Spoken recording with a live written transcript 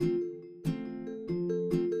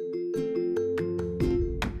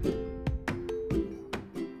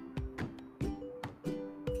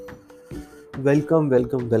Welcome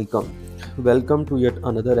to yet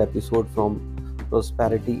another episode from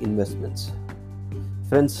Prosperity Investments.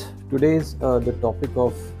 Friends, today's the topic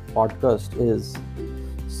of podcast is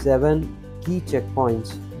 7 key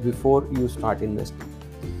checkpoints before you start investing.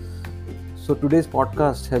 So today's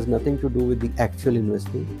podcast has nothing to do with the actual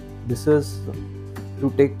investing. This is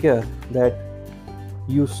to take care that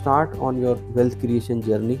you start on your wealth creation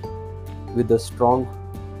journey with a strong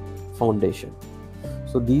foundation.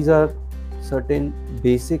 So these are certain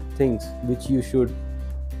basic things which you should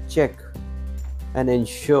check and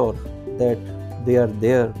ensure that they are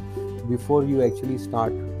there before you actually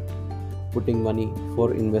start putting money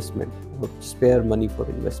for investment or spare money for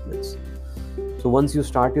investments. So once you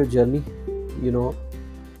start your journey,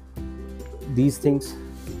 these things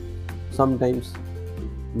sometimes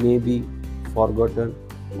may be forgotten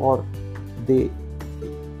or they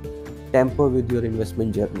tamper with your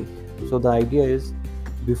investment journey. So the idea is,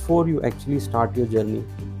 before you actually start your journey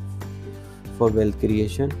for wealth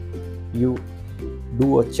creation, you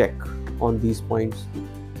do a check on these points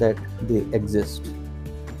that they exist,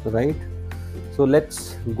 right? So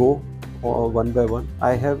let's go one by one.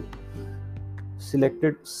 I have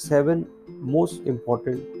selected 7 most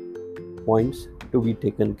important points to be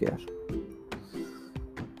taken care.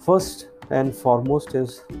 First and foremost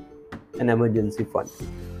is an emergency fund.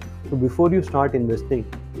 So before you start investing,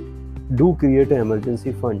 do create an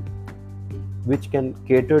emergency fund which can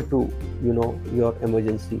cater to your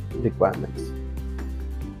emergency requirements.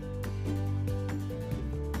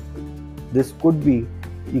 This could be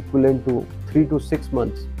equivalent to 3 to 6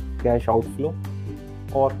 months cash outflow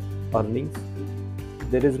or earnings.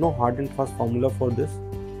 There is no hard and fast formula for this,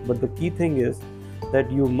 but the key thing is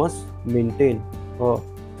that you must maintain a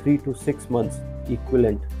 3 to 6 months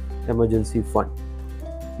equivalent emergency fund.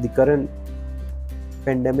 The current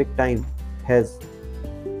pandemic time has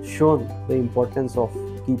shown the importance of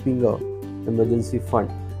keeping a emergency fund,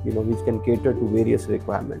 which can cater to various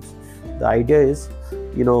requirements. The idea is,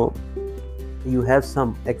 you have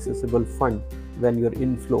some accessible fund when your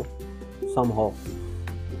inflow somehow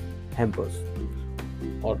hampers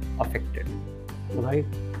or affected, right?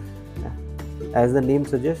 As the name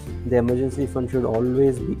suggests, the emergency fund should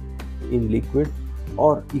always be in liquid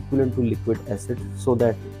or equivalent to liquid asset so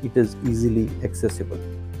that it is easily accessible.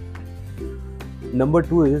 Number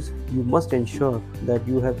 2 is, you must ensure that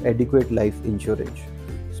you have adequate life insurance,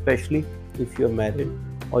 especially if you are married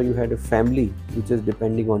or you had a family which is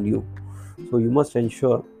depending on you. So you must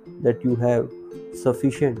ensure that you have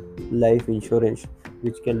sufficient life insurance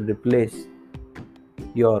which can replace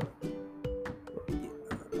your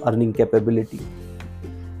earning capability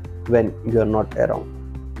when you are not around.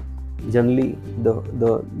 Generally,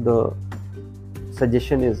 the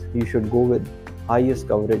suggestion is you should go with highest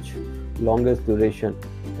coverage, longest duration,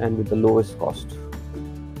 and with the lowest cost,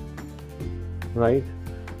 right?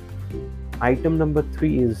 Item number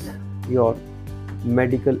 3 is your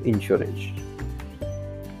medical insurance.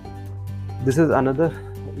 This is another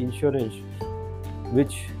insurance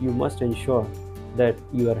which you must ensure that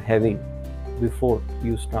you are having before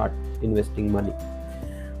you start investing money.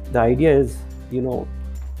 The idea is,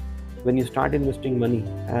 when you start investing money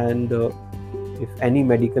and if any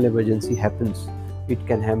medical emergency happens, it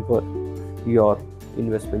can hamper your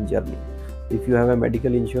investment journey. If you have a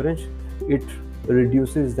medical insurance, it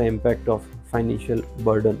reduces the impact of financial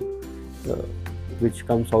burden which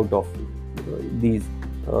comes out of these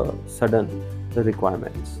sudden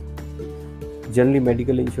requirements. Generally,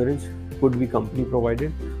 medical insurance could be company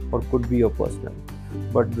provided or could be your personal,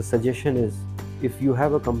 but the suggestion is, if you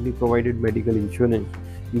have a company provided medical insurance,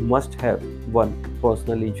 you must have one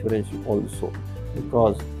personal insurance also,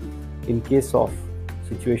 because in case of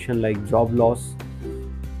situation like job loss,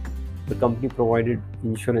 the company provided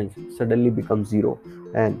insurance suddenly becomes zero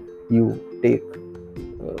and you take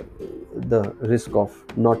the risk of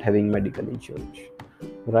not having medical insurance,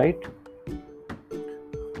 right?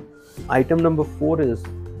 Item number 4 is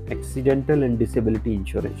accidental and disability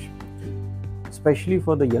insurance, especially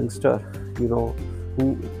for the youngster who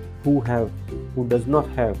does not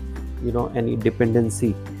have any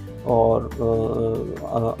dependency or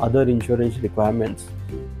other insurance requirements.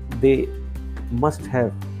 They must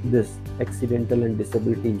have this accidental and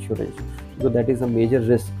disability insurance, because that is a major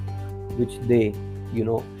risk which they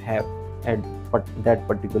have at that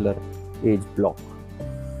particular age block.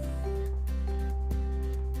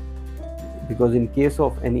 Because in case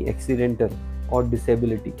of any accidental or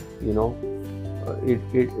disability, it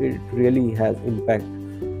really has impact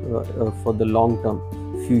for the long term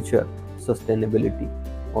future sustainability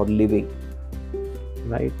or living,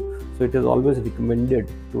 right? So it is always recommended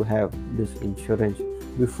to have this insurance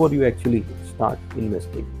before you actually start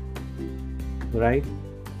investing, right?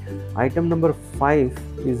 Item number 5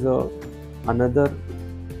 is another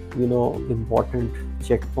important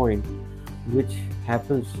checkpoint which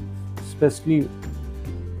happens especially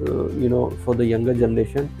for the younger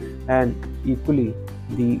generation, and equally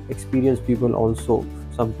the experienced people also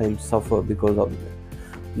sometimes suffer because of that.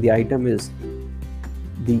 The item is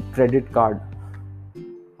the credit card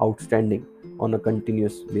outstanding on a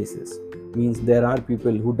continuous basis. Means there are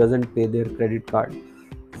people who doesn't pay their credit card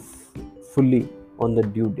fully on the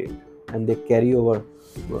due date, and they carry over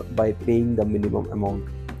by paying the minimum amount.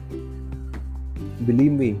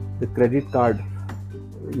 Believe me, the credit card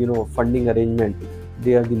funding arrangement,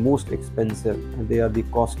 they are the most expensive and they are the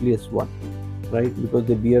costliest one, right? Because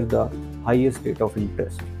they bear the highest rate of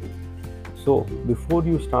interest. So before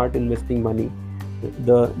you start investing money,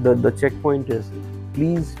 the checkpoint is,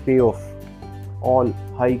 please pay off all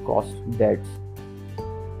high cost debts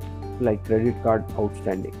like credit card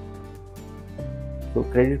outstanding. So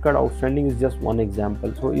credit card outstanding is just one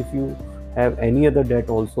example. So if you have any other debt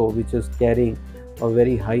also which is carrying a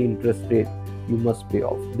very high interest rate, you must pay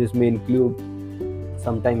off. This may include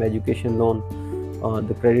sometime education loan,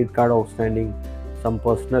 the credit card outstanding, some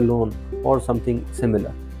personal loan or something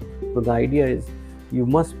similar. So the idea is you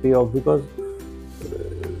must pay off, because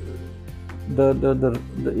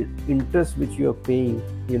the interest which you are paying,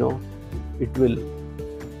 it will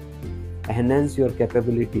enhance your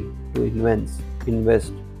capability to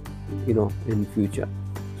invest in future.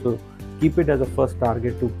 So keep it as a first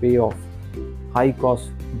target to pay off high cost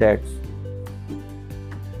debts.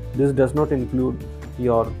 This does not include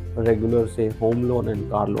your regular, say, home loan and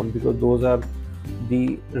car loan, because those are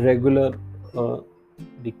the regular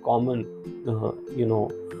the common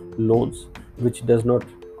loans which does not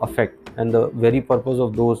affect, and the very purpose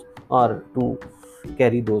of those are to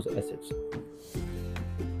carry those assets.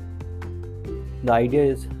 The idea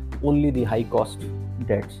is only the high cost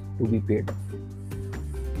debts to be paid off,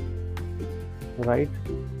 right?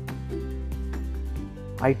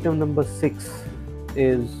 Item number 6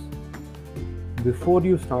 is, before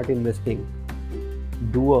you start investing,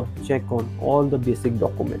 do a check on all the basic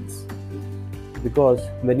documents, because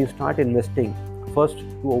when you start investing, first,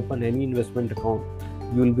 to open any investment account,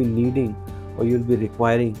 you will be needing or you will be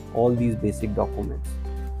requiring all these basic documents.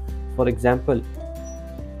 For example,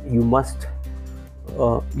 you must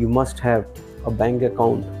have a bank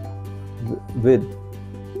account with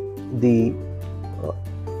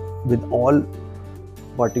all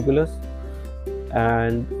particulars,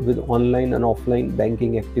 and with online and offline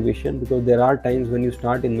banking activation, because there are times when you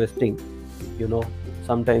start investing,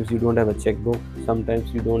 sometimes you don't have a checkbook,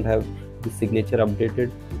 sometimes you don't have the signature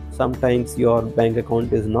updated, sometimes your bank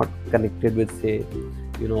account is not connected with, say,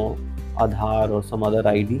 Aadhaar or some other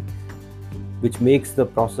ID, which makes the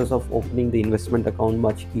process of opening the investment account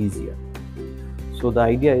much easier. So the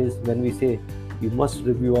idea is, when we say you must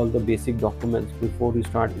review all the basic documents before you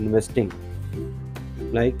start investing,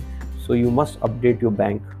 so you must update your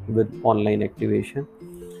bank with online activation.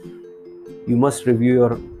 You must review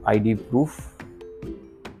your ID proof.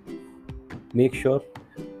 Make sure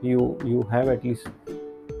you have at least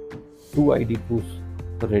 2 ID proofs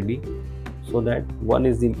ready, so that one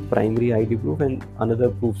is the primary ID proof and another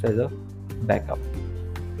proofs as a backup.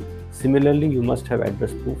 Similarly, you must have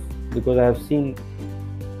address proof, because I have seen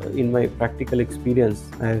in my practical experience,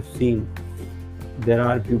 I have seen there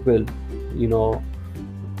are people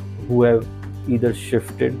who have either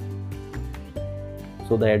shifted,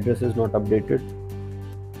 so the address is not updated.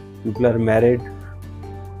 People are married,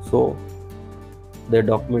 so their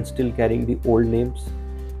documents still carrying the old names,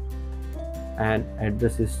 and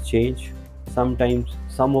address is changed. Sometimes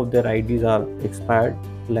some of their IDs are expired,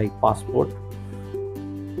 like passport.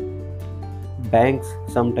 Banks,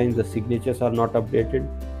 sometimes the signatures are not updated,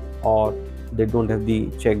 or they don't have the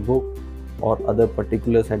checkbook or other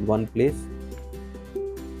particulars at one place,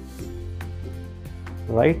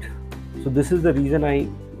 right? So this is the reason I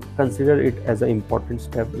consider it as an important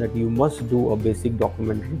step, that you must do a basic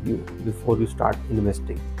document review before you start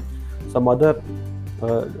investing. Some other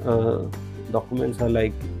documents are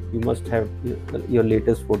like, you must have your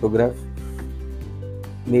latest photograph,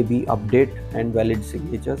 maybe update and valid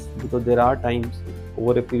signatures, because there are times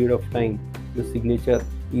over a period of time the signature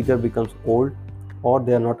either becomes old or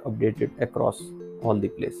they are not updated across all the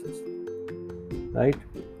places, right?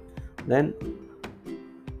 Then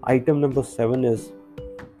item number 7 is,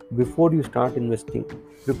 before you start investing,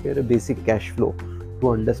 prepare a basic cash flow to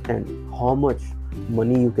understand how much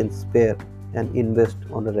money you can spare and invest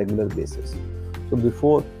on a regular basis. So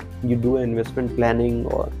before you do investment planning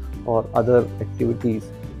or other activities,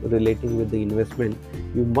 relating with the investment,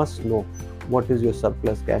 you must know what is your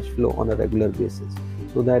surplus cash flow on a regular basis,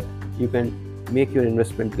 so that you can make your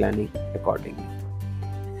investment planning accordingly.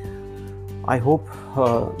 I hope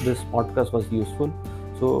this podcast was useful.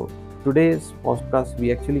 So today's podcast,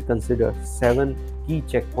 we actually consider 7 key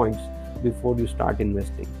checkpoints before you start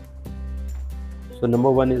investing. So number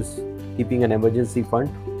 1 is keeping an emergency fund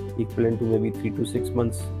equivalent to maybe 3 to 6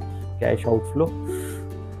 months cash outflow.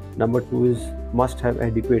 Number 2 is must have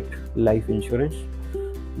adequate life insurance.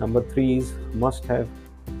 Number 3 is must have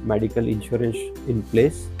medical insurance in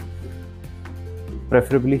place.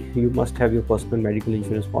 Preferably, you must have your personal medical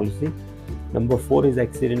insurance policy. Number 4 is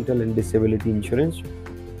accidental and disability insurance.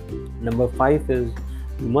 Number 5 is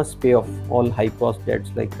you must pay off all high cost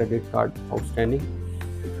debts like credit card outstanding.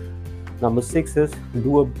 Number 6 is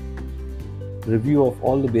do a review of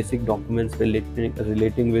all the basic documents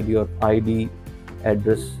relating with your ID,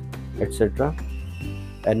 address, etc.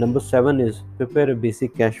 And number 7 is prepare a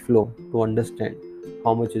basic cash flow to understand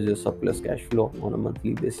how much is your surplus cash flow on a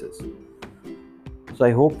monthly basis. So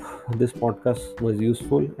I hope this podcast was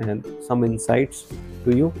useful and some insights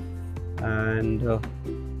to you. And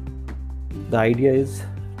the idea is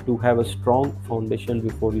to have a strong foundation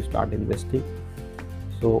before you start investing.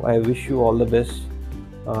 So I wish you all the best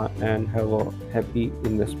and have a happy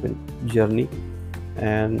investment journey.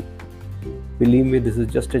 And believe me, this is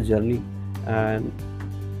just a journey, and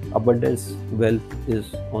abundance wealth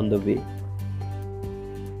is on the way.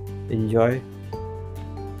 Enjoy.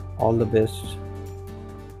 All the best.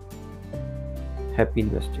 Happy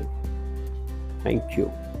investing. Thank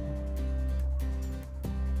you.